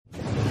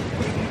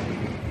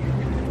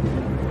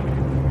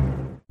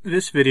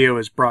This video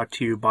is brought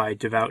to you by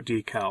Devout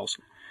Decals,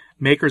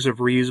 makers of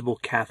reusable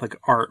Catholic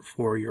art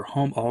for your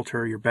home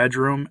altar, your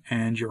bedroom,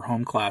 and your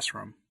home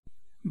classroom.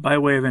 By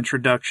way of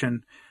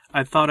introduction,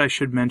 I thought I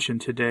should mention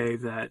today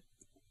that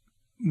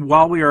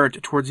while we are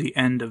towards the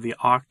end of the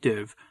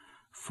octave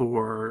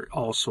for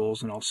All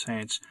Souls and All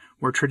Saints,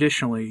 where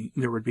traditionally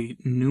there would be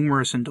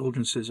numerous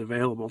indulgences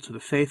available to the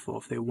faithful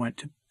if they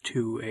went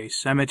to a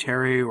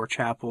cemetery or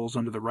chapels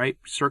under the right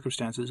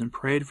circumstances and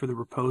prayed for the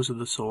repose of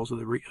the souls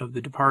of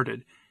the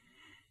departed,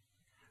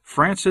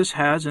 Francis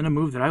has, in a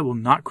move that I will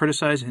not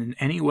criticize in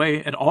any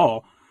way at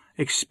all,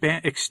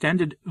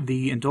 extended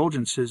the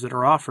indulgences that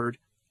are offered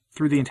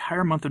through the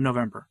entire month of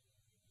November.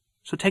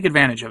 So take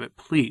advantage of it,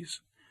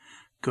 please.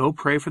 Go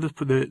pray for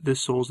the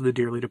souls of the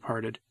dearly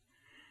departed.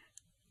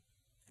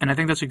 And I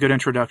think that's a good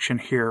introduction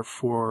here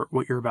for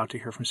what you're about to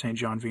hear from St.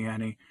 John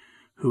Vianney,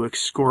 who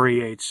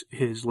excoriates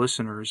his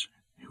listeners,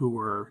 who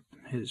were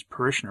his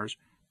parishioners,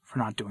 for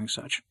not doing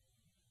such.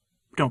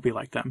 Don't be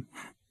like them.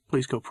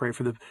 Please go pray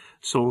for the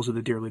souls of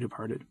the dearly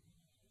departed.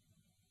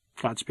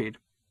 Godspeed.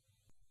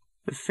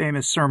 The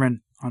famous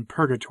sermon on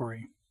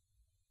purgatory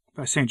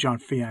by St. John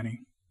Vianney.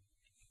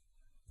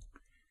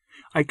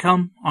 I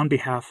come on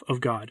behalf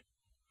of God.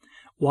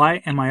 Why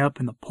am I up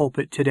in the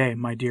pulpit today,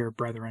 my dear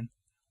brethren?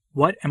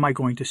 What am I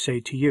going to say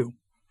to you?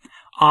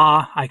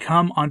 I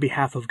come on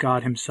behalf of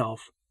God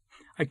himself.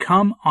 I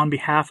come on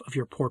behalf of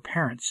your poor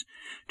parents,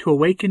 to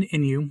awaken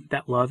in you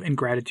that love and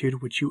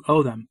gratitude which you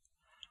owe them.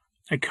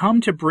 I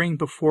come to bring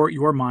before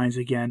your minds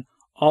again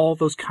all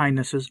those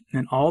kindnesses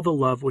and all the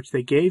love which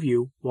they gave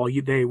you while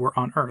they were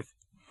on earth.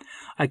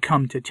 I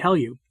come to tell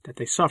you that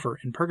they suffer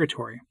in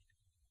purgatory,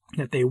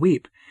 that they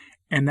weep,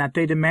 and that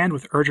they demand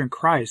with urgent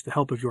cries the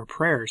help of your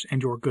prayers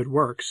and your good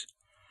works.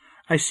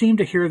 I seem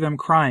to hear them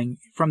crying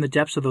from the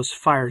depths of those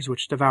fires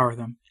which devour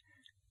them.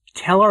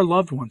 Tell our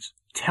loved ones,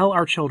 tell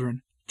our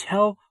children,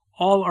 tell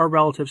all our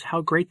relatives how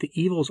great the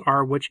evils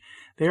are which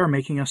they are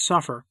making us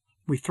suffer.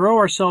 We throw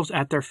ourselves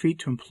at their feet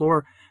to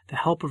implore the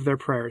help of their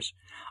prayers.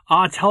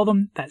 Tell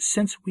them that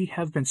since we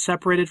have been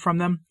separated from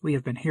them, we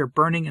have been here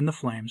burning in the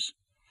flames.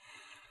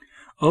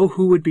 Oh,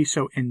 who would be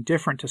so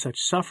indifferent to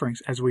such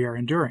sufferings as we are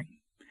enduring?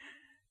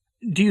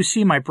 Do you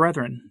see, my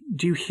brethren?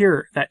 Do you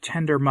hear that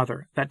tender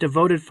mother, that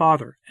devoted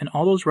father, and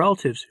all those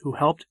relatives who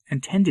helped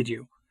and tended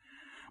you?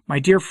 My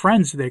dear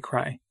friends, they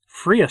cry,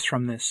 free us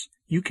from this.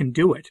 You can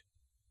do it.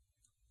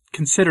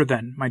 Consider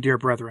then, my dear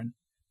brethren,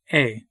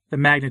 A, the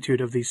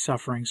magnitude of these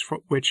sufferings for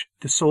which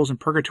the souls in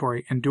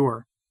purgatory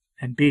endure,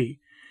 and B,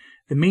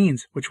 the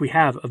means which we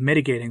have of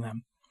mitigating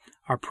them,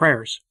 our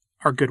prayers,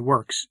 our good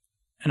works,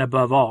 and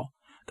above all,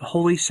 the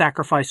holy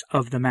sacrifice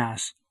of the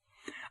Mass.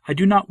 I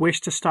do not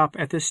wish to stop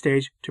at this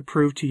stage to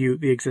prove to you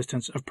the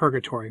existence of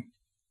purgatory.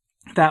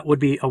 That would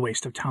be a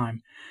waste of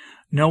time.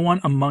 No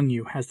one among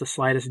you has the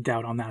slightest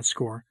doubt on that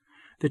score.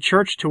 The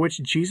Church to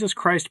which Jesus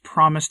Christ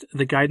promised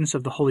the guidance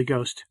of the Holy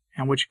Ghost,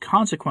 and which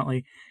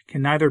consequently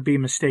can neither be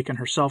mistaken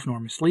herself nor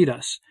mislead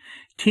us,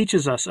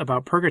 teaches us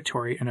about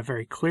purgatory in a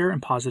very clear and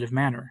positive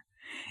manner.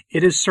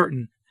 It is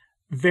certain,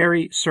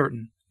 very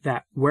certain,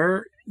 that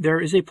where there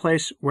is a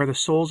place where the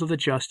souls of the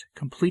just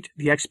complete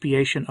the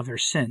expiation of their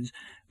sins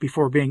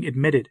before being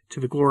admitted to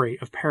the glory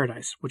of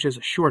paradise, which is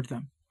assured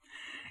them.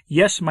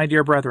 Yes, my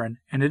dear brethren,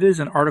 and it is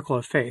an article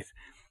of faith,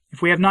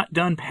 if we have not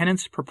done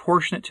penance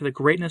proportionate to the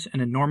greatness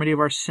and enormity of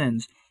our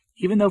sins,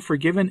 even though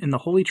forgiven in the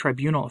holy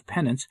tribunal of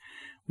penance,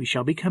 we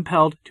shall be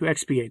compelled to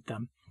expiate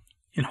them.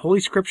 In Holy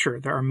Scripture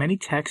there are many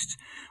texts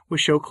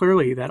which show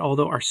clearly that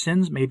although our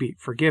sins may be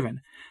forgiven,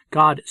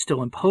 God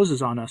still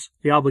imposes on us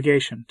the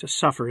obligation to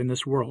suffer in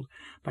this world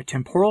by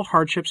temporal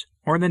hardships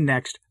or in the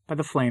next by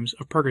the flames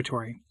of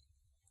purgatory.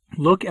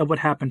 Look at what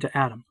happened to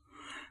Adam.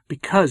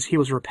 Because he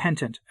was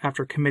repentant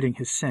after committing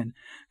his sin,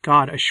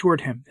 God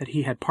assured him that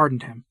he had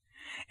pardoned him,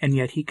 and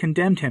yet he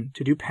condemned him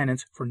to do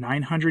penance for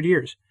 900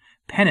 years,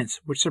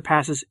 penance which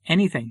surpasses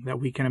anything that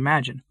we can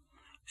imagine.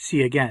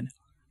 See again,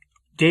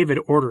 David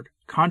ordered,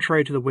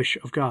 contrary to the wish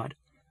of God,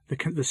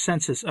 the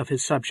census of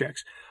his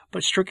subjects,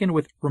 but stricken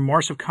with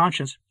remorse of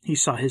conscience, he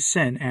saw his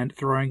sin, and,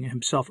 throwing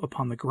himself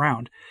upon the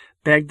ground,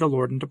 begged the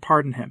Lord to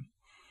pardon him.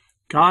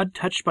 God,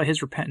 touched by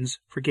his repentance,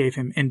 forgave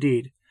him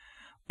indeed.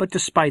 But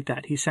despite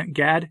that, he sent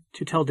Gad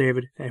to tell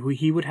David that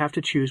he would have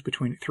to choose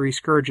between 3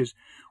 scourges,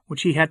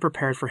 which he had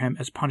prepared for him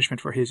as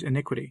punishment for his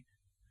iniquity.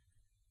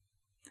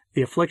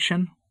 The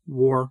affliction,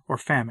 war, or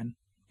famine.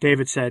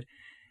 David said,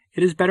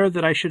 "It is better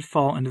that I should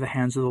fall into the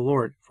hands of the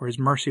Lord, for his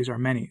mercies are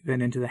many,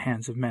 than into the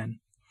hands of men."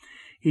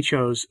 He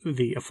chose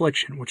the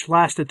affliction, which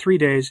lasted 3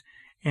 days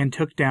and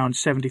took down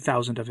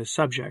 70,000 of his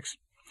subjects.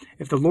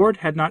 If the Lord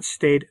had not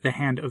stayed the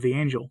hand of the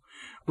angel,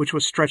 which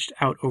was stretched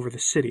out over the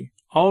city,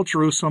 all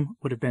Jerusalem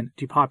would have been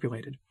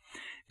depopulated.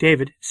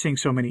 David, seeing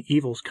so many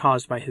evils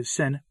caused by his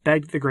sin,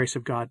 begged the grace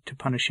of God to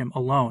punish him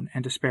alone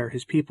and to spare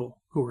his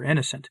people, who were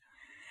innocent.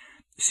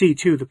 See,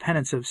 too, the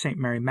penance of St.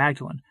 Mary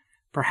Magdalene.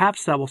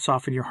 Perhaps that will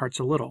soften your hearts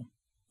a little.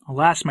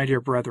 Alas, my dear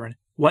brethren,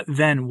 what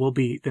then will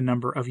be the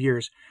number of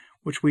years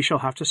which we shall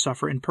have to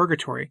suffer in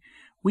purgatory,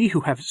 we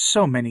who have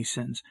so many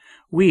sins,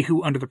 we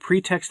who, under the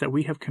pretext that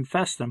we have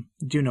confessed them,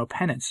 do no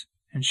penance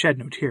and shed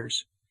no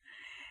tears.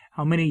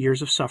 How many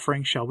years of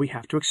suffering shall we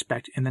have to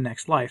expect in the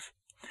next life?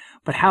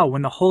 But how,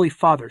 when the Holy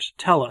Fathers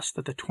tell us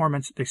that the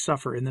torments they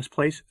suffer in this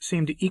place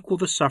seem to equal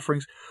the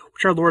sufferings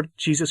which our Lord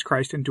Jesus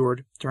Christ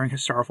endured during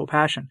his sorrowful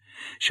passion,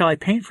 shall I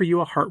paint for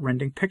you a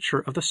heart-rending picture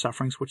of the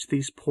sufferings which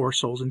these poor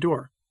souls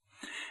endure?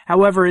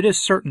 However, it is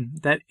certain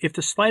that if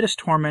the slightest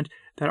torment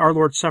that our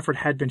Lord suffered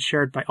had been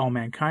shared by all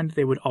mankind,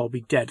 they would all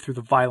be dead through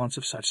the violence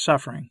of such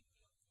suffering.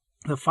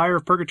 The fire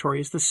of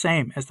purgatory is the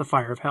same as the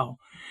fire of hell.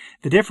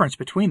 The difference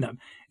between them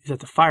is that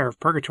the fire of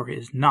purgatory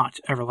is not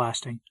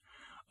everlasting.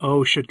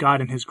 Oh, should God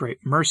in his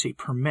great mercy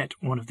permit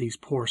one of these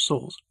poor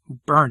souls, who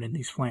burn in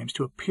these flames,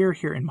 to appear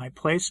here in my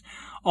place,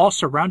 all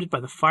surrounded by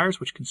the fires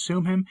which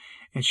consume him,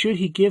 and should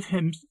he give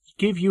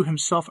you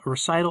himself a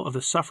recital of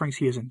the sufferings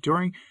he is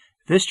enduring,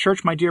 this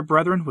church, my dear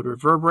brethren, would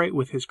reverberate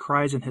with his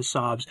cries and his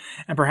sobs,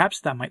 and perhaps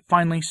that might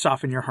finally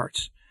soften your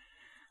hearts.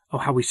 Oh,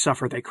 how we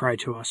suffer, they cry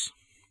to us.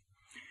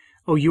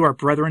 Oh, you, our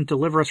brethren,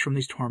 deliver us from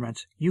these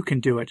torments. You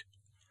can do it.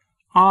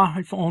 Ah,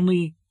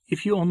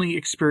 if you only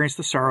experience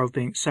the sorrow of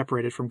being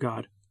separated from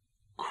God.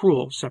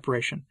 Cruel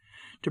separation.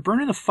 To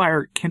burn in the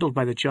fire kindled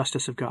by the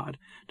justice of God,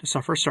 to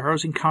suffer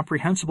sorrows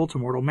incomprehensible to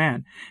mortal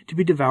man, to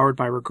be devoured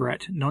by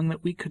regret, knowing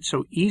that we could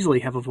so easily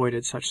have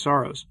avoided such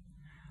sorrows.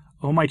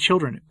 O my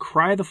children,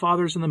 cry the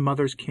fathers and the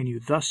mothers, can you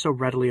thus so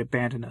readily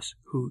abandon us,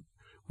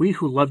 we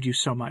who loved you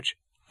so much?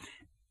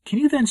 Can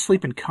you then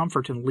sleep in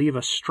comfort and leave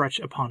us stretched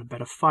upon a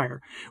bed of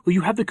fire? Will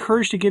you have the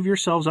courage to give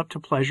yourselves up to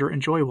pleasure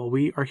and joy while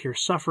we are here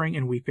suffering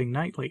and weeping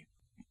nightly?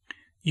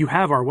 You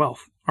have our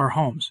wealth, our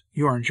homes,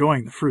 you are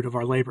enjoying the fruit of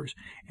our labors,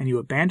 and you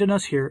abandon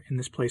us here in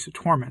this place of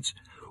torments,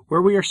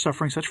 where we are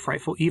suffering such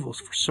frightful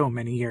evils for so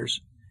many years.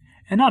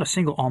 And not a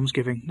single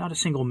almsgiving, not a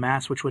single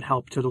mass which would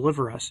help to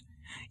deliver us.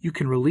 You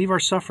can relieve our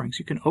sufferings,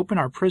 you can open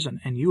our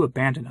prison, and you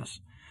abandon us.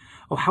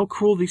 Oh, how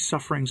cruel these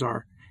sufferings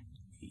are!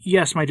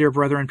 Yes, my dear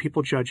brethren,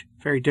 people judge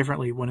very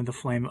differently when in the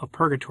flame of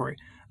purgatory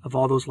of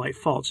all those light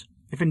faults,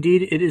 if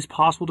indeed it is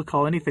possible to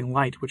call anything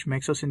light which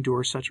makes us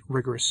endure such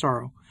rigorous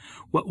sorrow.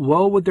 What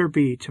woe would there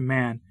be to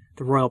man,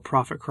 the royal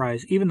prophet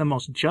cries, even the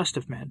most just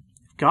of men,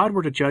 if God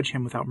were to judge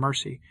him without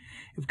mercy?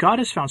 If God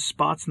has found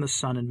spots in the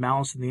sun and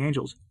malice in the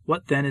angels,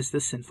 what then is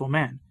this sinful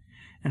man?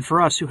 And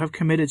for us who have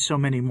committed so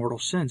many mortal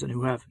sins and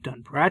who have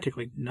done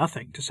practically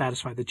nothing to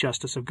satisfy the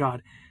justice of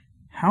God,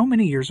 how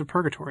many years of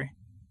purgatory?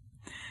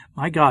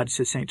 My God,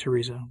 says St.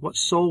 Teresa, what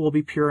soul will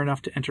be pure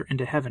enough to enter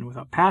into heaven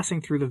without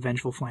passing through the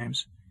vengeful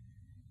flames?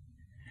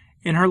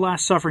 In her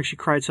last suffering she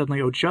cried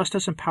suddenly, O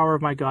justice and power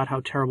of my God,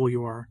 how terrible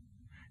you are!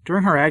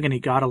 During her agony,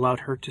 God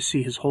allowed her to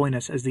see his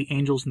holiness as the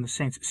angels and the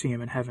saints see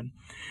him in heaven,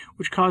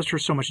 which caused her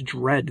so much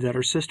dread that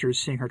her sisters,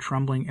 seeing her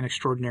trembling and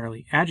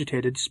extraordinarily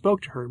agitated,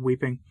 spoke to her,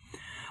 weeping,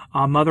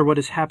 Ah, mother, what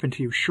has happened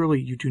to you?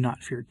 Surely you do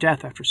not fear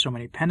death after so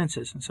many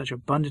penances and such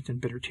abundant and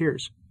bitter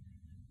tears.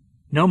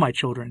 No, my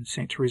children,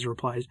 St. Teresa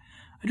replies,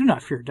 I do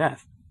not fear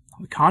death.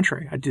 On the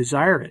contrary, I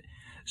desire it,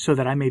 so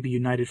that I may be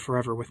united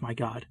forever with my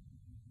God.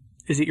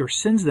 Is it your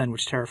sins, then,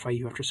 which terrify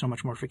you after so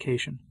much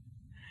mortification?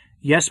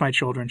 Yes, my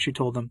children, she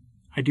told them,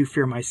 I do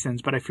fear my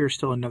sins, but I fear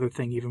still another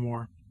thing even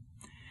more.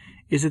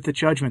 Is it the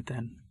judgment,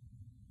 then?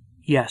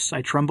 Yes,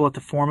 I tremble at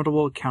the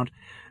formidable account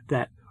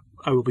that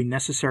I will be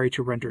necessary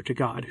to render to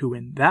God, who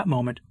in that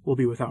moment will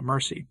be without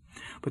mercy.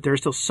 But there is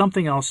still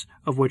something else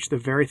of which the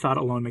very thought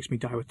alone makes me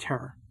die with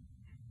terror.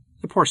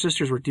 The poor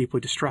sisters were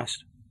deeply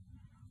distressed.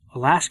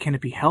 Alas, can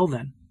it be hell,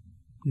 then?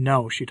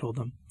 No, she told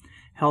them.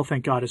 Hell,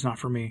 thank God, is not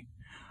for me.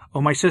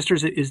 Oh, my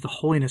sisters, it is the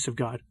holiness of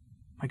God.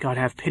 My God,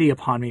 have pity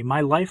upon me.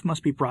 My life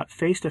must be brought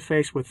face to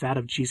face with that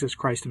of Jesus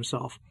Christ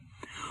himself.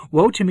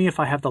 Woe to me if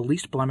I have the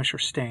least blemish or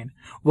stain.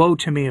 Woe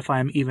to me if I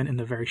am even in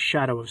the very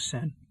shadow of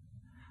sin.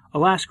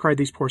 Alas, cried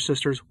these poor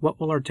sisters, what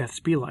will our deaths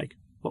be like?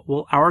 What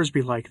will ours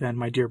be like, then,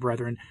 my dear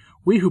brethren,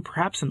 we who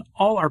perhaps in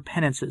all our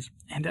penances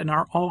and in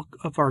all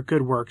of our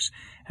good works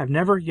have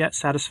never yet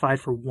satisfied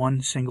for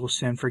one single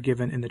sin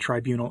forgiven in the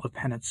tribunal of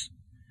penance?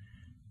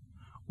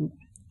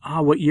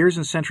 Ah, what years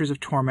and centuries of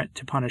torment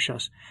to punish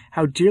us!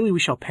 How dearly we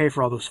shall pay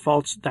for all those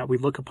faults that we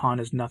look upon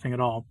as nothing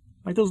at all,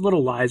 like those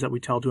little lies that we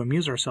tell to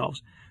amuse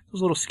ourselves,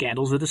 those little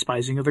scandals, the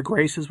despising of the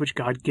graces which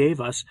God gave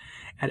us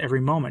at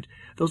every moment,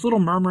 those little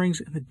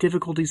murmurings and the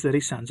difficulties that he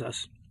sends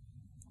us.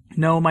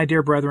 No, my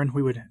dear brethren,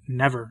 we would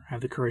never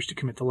have the courage to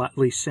commit the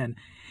least sin,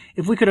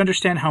 if we could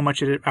understand how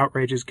much it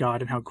outrages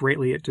God and how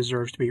greatly it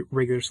deserves to be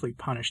rigorously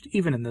punished,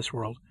 even in this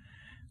world.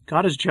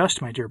 God is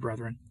just, my dear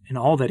brethren, in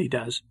all that he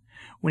does.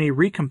 When he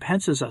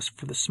recompenses us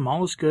for the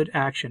smallest good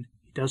action,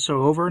 he does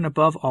so over and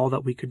above all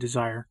that we could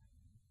desire.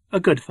 A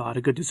good thought,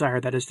 a good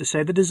desire, that is to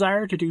say, the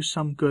desire to do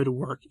some good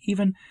work,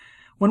 even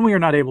when we are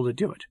not able to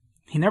do it.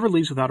 He never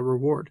leaves without a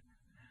reward.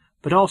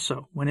 But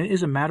also, when it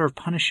is a matter of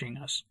punishing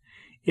us,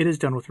 it is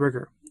done with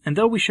rigor, and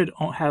though we should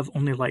have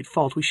only light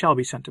fault, we shall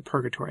be sent to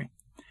purgatory.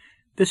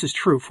 This is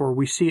true, for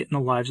we see it in the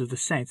lives of the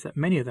saints that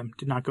many of them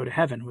did not go to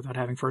heaven without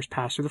having first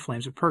passed through the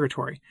flames of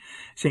purgatory.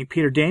 St.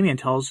 Peter Damian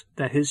tells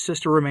that his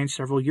sister remained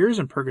several years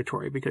in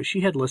purgatory because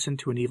she had listened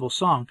to an evil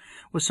song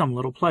with some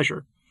little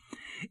pleasure.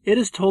 It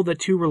is told that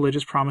two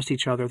religious promised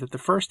each other that the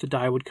first to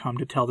die would come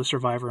to tell the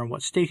survivor in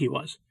what state he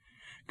was.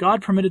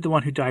 God permitted the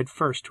one who died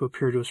first to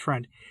appear to his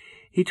friend.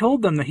 He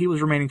told them that he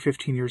was remaining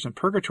 15 years in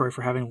purgatory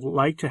for having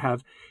liked to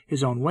have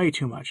his own way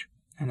too much.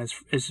 And as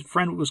his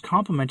friend was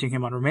complimenting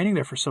him on remaining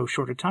there for so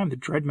short a time, the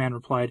dread man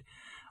replied,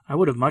 "I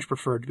would have much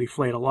preferred to be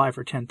flayed alive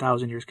for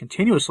 10,000 years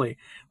continuously,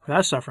 for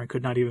that suffering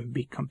could not even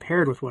be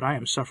compared with what I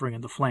am suffering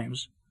in the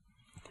flames."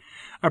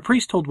 A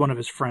priest told one of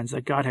his friends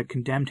that God had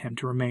condemned him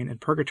to remain in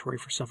purgatory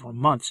for several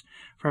months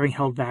for having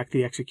held back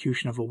the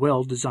execution of a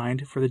will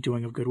designed for the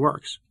doing of good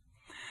works.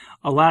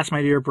 Alas,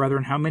 my dear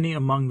brethren, how many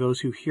among those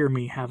who hear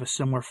me have a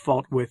similar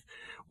fault with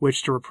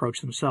which to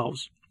reproach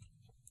themselves?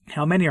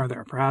 How many are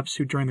there, perhaps,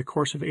 who during the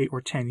course of 8 or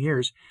 10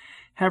 years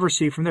have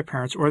received from their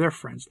parents or their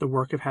friends the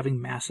work of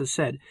having masses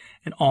said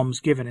and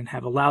alms given, and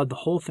have allowed the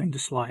whole thing to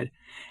slide?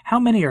 How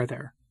many are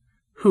there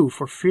who,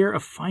 for fear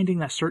of finding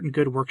that certain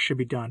good works should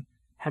be done,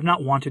 have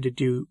not wanted to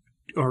do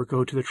or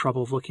go to the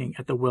trouble of looking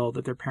at the will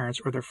that their parents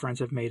or their friends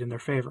have made in their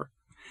favor?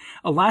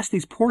 Alas,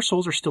 these poor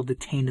souls are still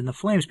detained in the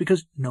flames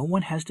because no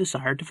one has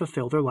desired to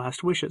fulfill their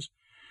last wishes.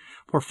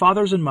 Poor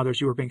fathers and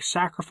mothers, you are being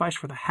sacrificed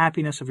for the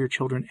happiness of your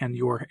children and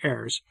your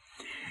heirs.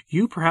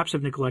 You perhaps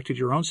have neglected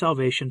your own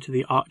salvation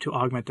to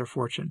augment their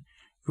fortune.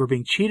 You are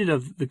being cheated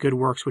of the good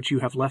works which you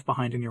have left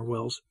behind in your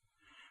wills.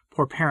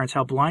 Poor parents,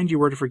 how blind you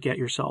were to forget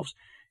yourselves.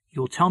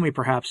 You will tell me,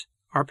 perhaps,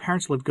 our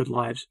parents lived good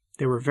lives.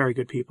 They were very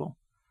good people.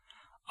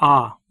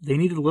 Ah, they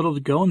needed little to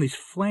go in these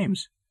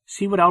flames.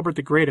 See what Albert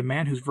the Great, a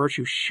man whose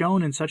virtue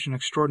shone in such an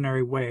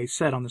extraordinary way,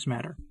 said on this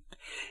matter.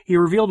 He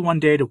revealed one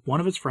day to one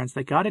of his friends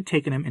that God had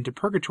taken him into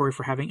purgatory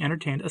for having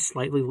entertained a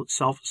slightly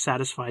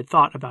self-satisfied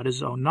thought about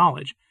his own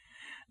knowledge.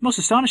 The most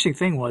astonishing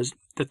thing was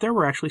that there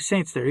were actually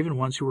saints there, even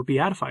ones who were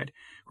beatified,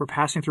 who were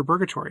passing through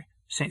purgatory.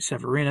 St.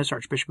 Severinus,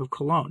 Archbishop of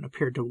Cologne,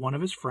 appeared to one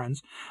of his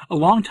friends a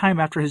long time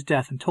after his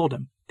death and told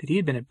him that he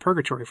had been in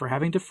purgatory for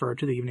having deferred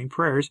to the evening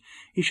prayers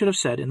he should have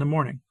said in the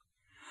morning.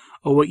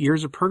 Oh, what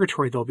years of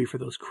purgatory there will be for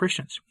those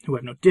Christians who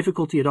have no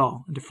difficulty at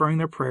all in deferring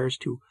their prayers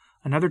to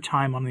another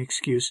time on the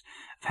excuse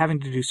of having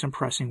to do some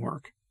pressing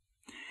work.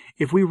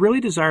 If we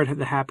really desired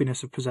the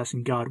happiness of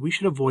possessing God, we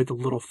should avoid the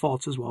little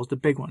faults as well as the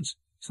big ones,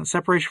 since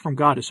separation from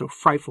God is so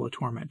frightful a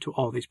torment to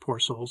all these poor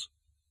souls.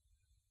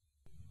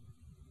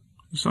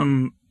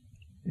 Some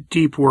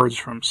deep words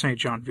from St.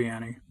 John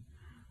Vianney.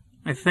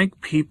 I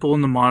think people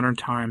in the modern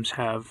times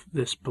have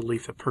this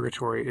belief that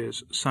purgatory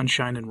is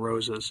sunshine and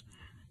roses.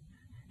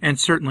 And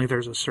certainly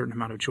there's a certain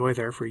amount of joy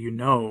there, for you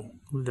know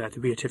that the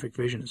beatific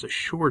vision is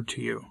assured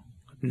to you.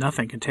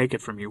 Nothing can take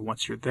it from you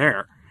once you're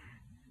there.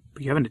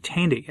 But you haven't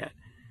attained it yet.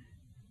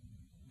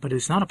 But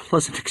it's not a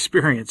pleasant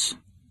experience.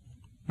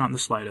 Not in the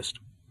slightest.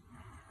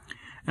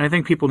 And I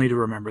think people need to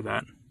remember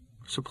that.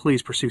 So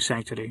please pursue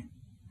sanctity.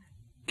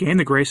 Gain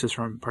the graces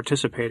from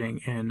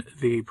participating in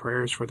the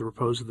prayers for the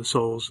repose of the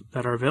souls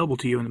that are available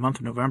to you in the month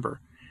of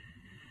November.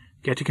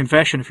 Get to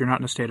confession if you're not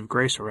in a state of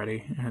grace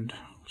already, and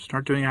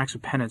start doing acts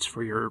of penance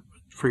for your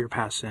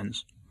past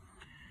sins.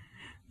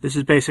 This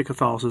is basic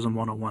Catholicism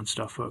 101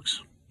 stuff,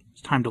 folks.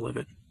 It's time to live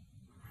it.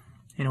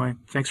 Anyway,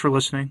 thanks for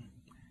listening,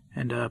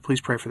 and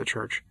please pray for the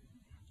Church.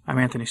 I'm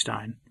Anthony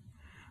Stein.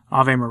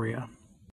 Ave Maria.